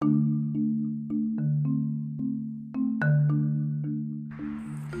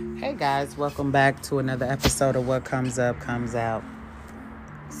Hey guys, welcome back to another episode of What Comes Up Comes Out.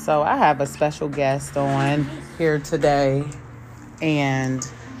 So I have a special guest on here today, and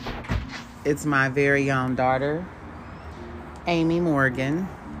it's my very own daughter, Amy Morgan.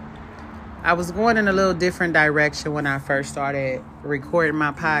 I was going in a little different direction when I first started recording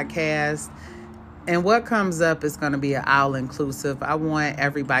my podcast, and What Comes Up is going to be an all-inclusive. I want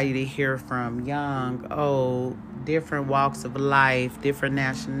everybody to hear from young, old, different walks of life, different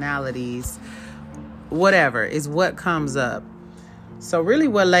nationalities, whatever is what comes up. So really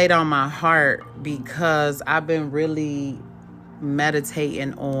what laid on my heart, because I've been really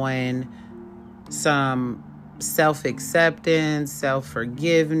meditating on some self-acceptance,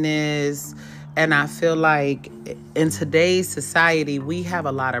 self-forgiveness, and I feel like in today's society, we have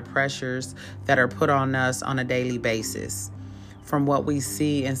a lot of pressures that are put on us on a daily basis. From what we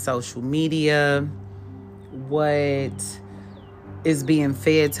see in social media, what is being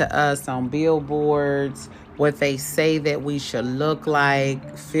fed to us on billboards, what they say that we should look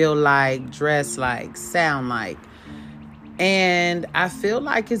like, feel like, dress like, sound like. And I feel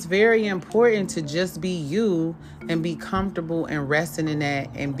like it's very important to just be you and be comfortable and resting in that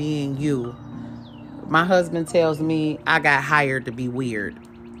and being you. My husband tells me I got hired to be weird.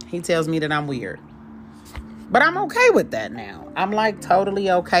 He tells me that I'm weird. But I'm okay with that now. I'm like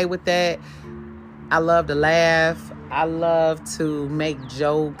totally okay with that. I love to laugh. I love to make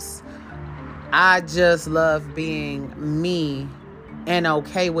jokes. I just love being me and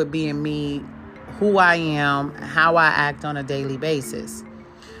okay with being me, who I am, how I act on a daily basis.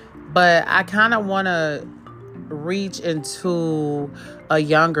 But I kind of want to reach into a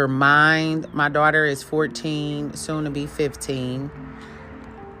younger mind. My daughter is 14, soon to be 15.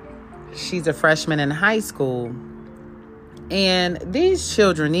 She's a freshman in high school. And these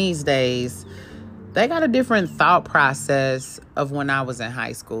children these days, they got a different thought process of when I was in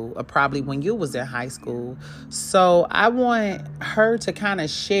high school, or probably when you was in high school. So I want her to kind of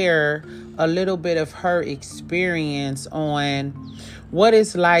share a little bit of her experience on what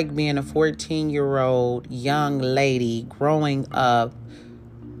it's like being a 14-year-old young lady growing up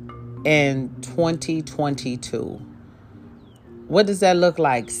in 2022. What does that look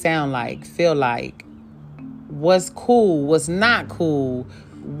like, sound like, feel like? What's cool, what's not cool?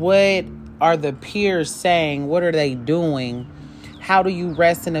 What are the peers saying? What are they doing? How do you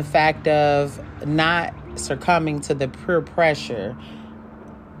rest in the fact of not succumbing to the peer pressure?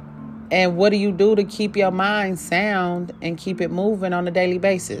 And what do you do to keep your mind sound and keep it moving on a daily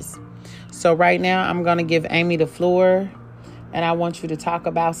basis? So right now, I'm going to give Amy the floor, and I want you to talk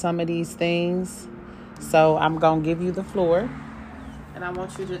about some of these things. So I'm going to give you the floor, and I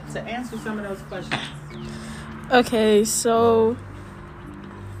want you to answer some of those questions. Okay, so,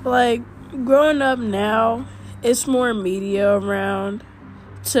 growing up now, it's more media around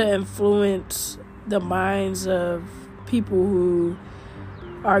to influence the minds of people who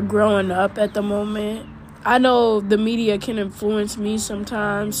are growing up at the moment. I know the media can influence me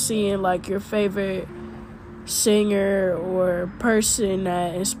sometimes, seeing your favorite singer or person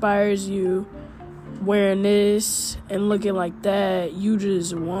that inspires you wearing this and looking like that. You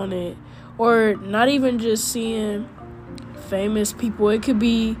just want it. Or not even just seeing famous people. It could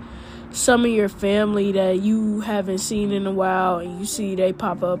be some of your family that you haven't seen in a while, and you see they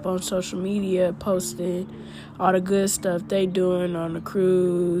pop up on social media posting all the good stuff they doing on the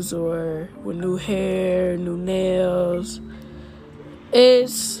cruise or with new hair, new nails.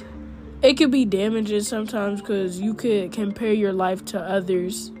 It could be damaging sometimes because you could compare your life to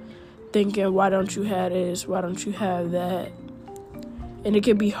others, thinking, why don't you have this? Why don't you have that? And it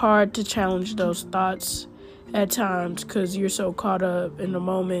can be hard to challenge those thoughts at times because you're so caught up in the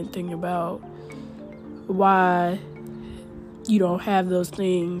moment thinking about why you don't have those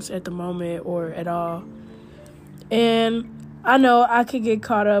things at the moment or at all. And I know I could get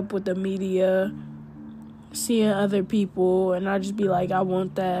caught up with the media, seeing other people, and I just be like, I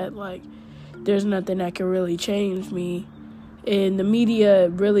want that. There's nothing that can really change me. And the media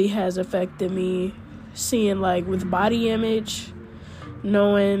really has affected me, seeing with body image,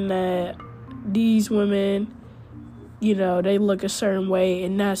 knowing that these women, they look a certain way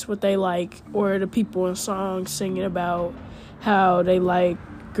and that's what they like, or the people in songs singing about how they like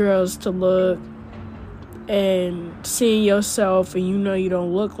girls to look, and seeing yourself and you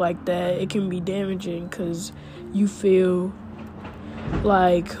don't look like that, it can be damaging because you feel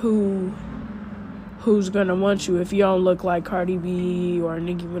like who's gonna want you if you don't look like Cardi B or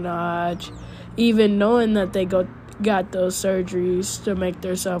Nicki Minaj, even knowing that they got those surgeries to make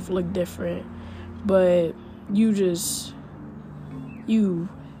themselves look different. But you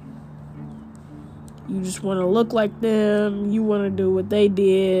You just want to look like them. You want to do what they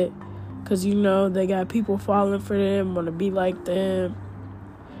did because you know they got people falling for them, want to be like them,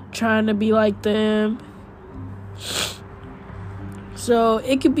 trying to be like them. So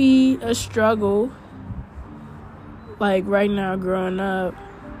it could be a struggle. Like right now, growing up,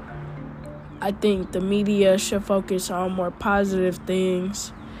 I think the media should focus on more positive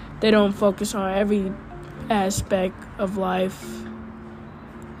things. They don't focus on every aspect of life.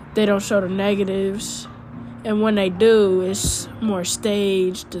 They don't show the negatives. And when they do, it's more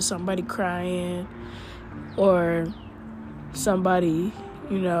staged to somebody crying or somebody,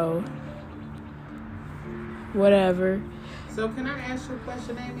 whatever. So can I ask you a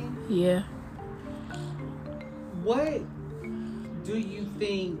question, Amy? Yeah. What do you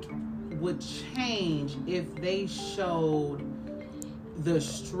think would change if they showed the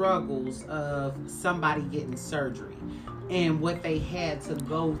struggles of somebody getting surgery and what they had to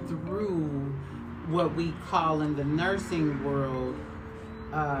go through, what we call in the nursing world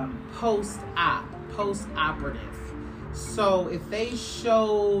post-operative? So if they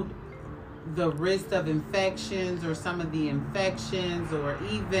showed the risk of infections or some of the infections, or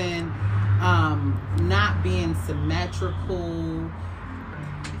even not being symmetrical,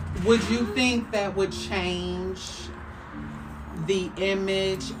 would you think that would change the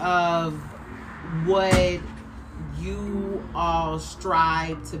image of what you all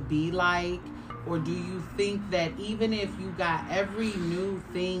strive to be like? Or do you think that even if you got every new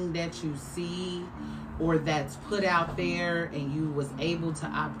thing that you see or that's put out there and you was able to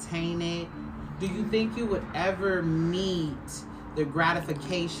obtain it, do you think you would ever meet the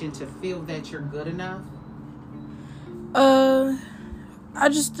gratification to feel that you're good enough? I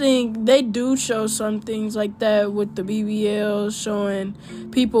just think they do show some things like that with the BBL, showing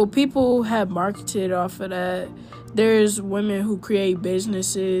people have marketed off of that. There's women who create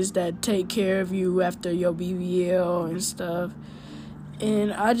businesses that take care of you after your BBL and stuff.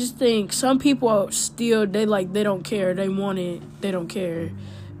 And I just think some people still, they don't care. They want it. They don't care.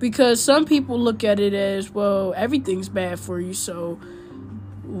 Because some people look at it as, well, everything's bad for you, so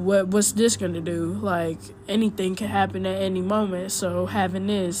what's this going to do? Like, anything can happen at any moment, so having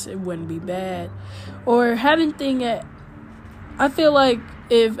this, it wouldn't be bad. Or having I feel like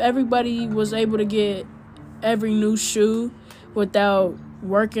if everybody was able to get every new shoe without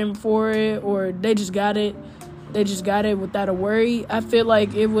working for it, or they just got it without a worry, I feel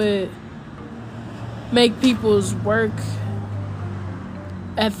like it would make people's work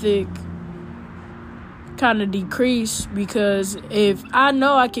ethic kind of decrease. Because if I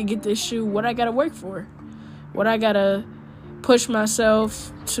know I can get this shoe, what I gotta work for? What I gotta push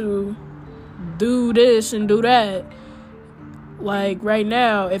myself to do this and do that? Like right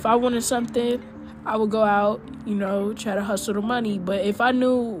now, if I wanted something, I would go out, try to hustle the money. But if I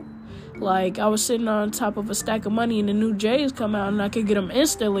knew, like, I was sitting on top of a stack of money and the new J's come out and I could get them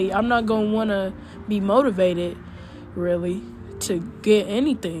instantly, I'm not going to want to be motivated, really, to get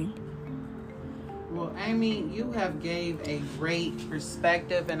anything. Well, Amy, you have gave a great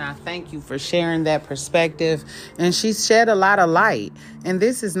perspective, and I thank you for sharing that perspective. And she shed a lot of light. And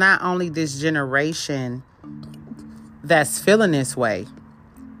this is not only this generation that's feeling this way.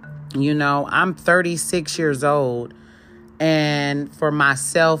 I'm 36 years old, and for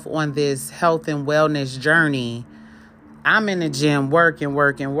myself on this health and wellness journey, I'm in the gym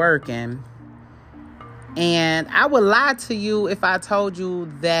working. And I would lie to you if I told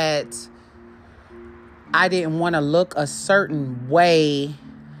you that I didn't want to look a certain way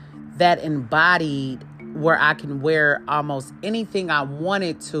that embodied where I can wear almost anything I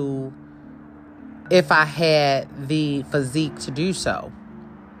wanted to if I had the physique to do so.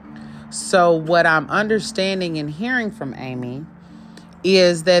 So what I'm understanding and hearing from Amy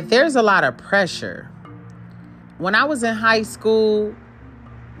is that there's a lot of pressure. When I was in high school,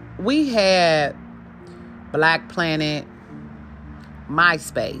 we had Black Planet,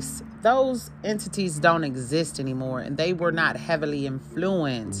 MySpace. Those entities don't exist anymore, and they were not heavily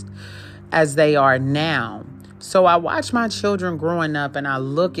influenced as they are now. So I watch my children growing up, and I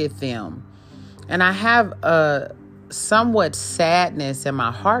look at them, and I have a somewhat sadness in my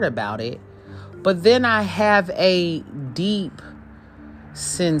heart about it. But then I have a deep,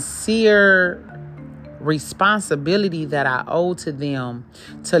 sincere responsibility that I owe to them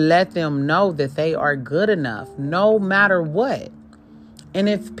to let them know that they are good enough no matter what. And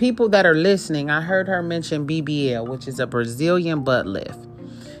if people that are listening, I heard her mention BBL, which is a Brazilian butt lift.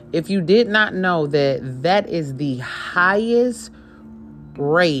 If you did not know that is the highest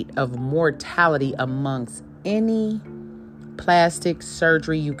rate of mortality amongst any plastic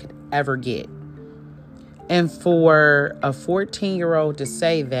surgery you could ever get. And for a 14-year-old to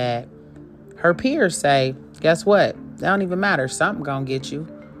say that her peers say, guess what? That don't even matter. Something gonna get you.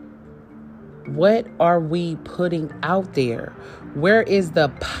 What are we putting out there? Where is the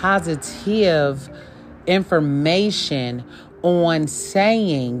positive information on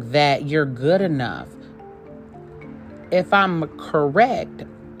saying that you're good enough? If I'm correct,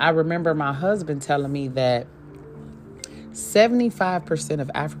 I remember my husband telling me that 75% of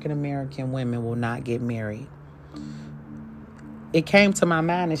African American women will not get married. It came to my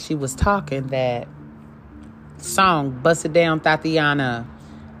mind as she was talking that song, Bust It Down, Tatiana.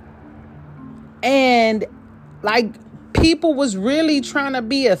 And like people was really trying to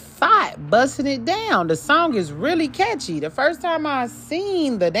be a thought, busting it down. The song is really catchy. The first time I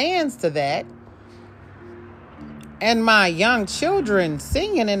seen the dance to that and my young children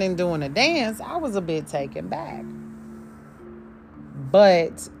singing it and doing a dance, I was a bit taken back.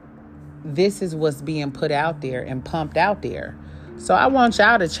 But this is what's being put out there and pumped out there. So I want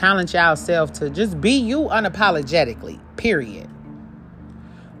y'all to challenge yourself to just be you unapologetically, period.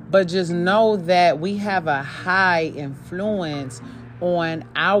 But just know that we have a high influence on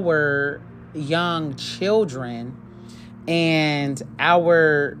our young children and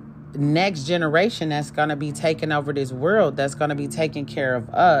our next generation that's going to be taking over this world, that's going to be taking care of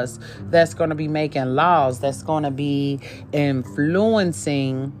us, that's going to be making laws, that's going to be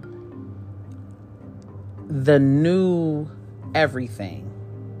influencing the new everything.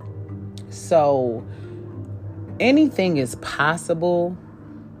 So anything is possible.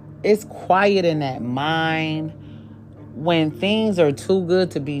 It's quiet in that mind. When things are too good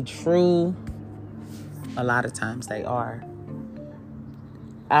to be true, a lot of times they are.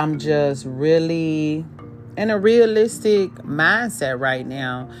 I'm just really in a realistic mindset right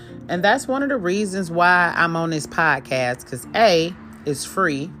now. And that's one of the reasons why I'm on this podcast. Because A, it's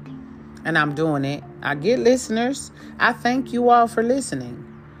free and I'm doing it. I get listeners. I thank you all for listening.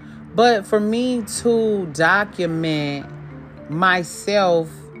 But for me to document myself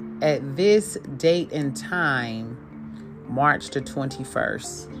at this date and time, March the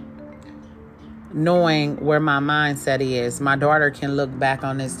 21st, knowing where my mindset is. My daughter can look back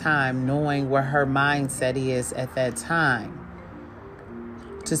on this time knowing where her mindset is at that time.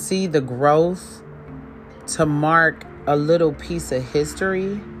 To see the growth, to mark a little piece of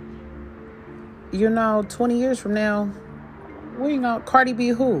history. 20 years from now, Cardi B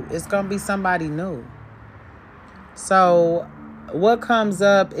who? It's going to be somebody new. So what comes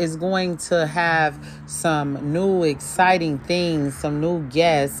up is going to have some new exciting things, some new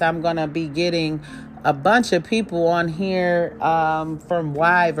guests. I'm going to be getting a bunch of people on here from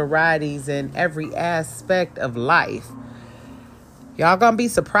wide varieties in every aspect of life. Y'all going to be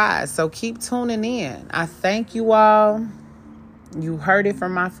surprised. So keep tuning in. I thank you all. You heard it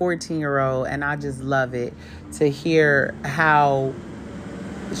from my 14-year-old, and I just love it to hear how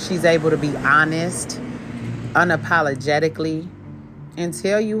she's able to be honest, unapologetically, and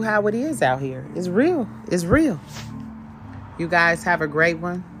tell you how it is out here. It's real. It's real. You guys have a great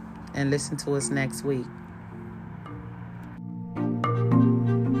one, and listen to us next week.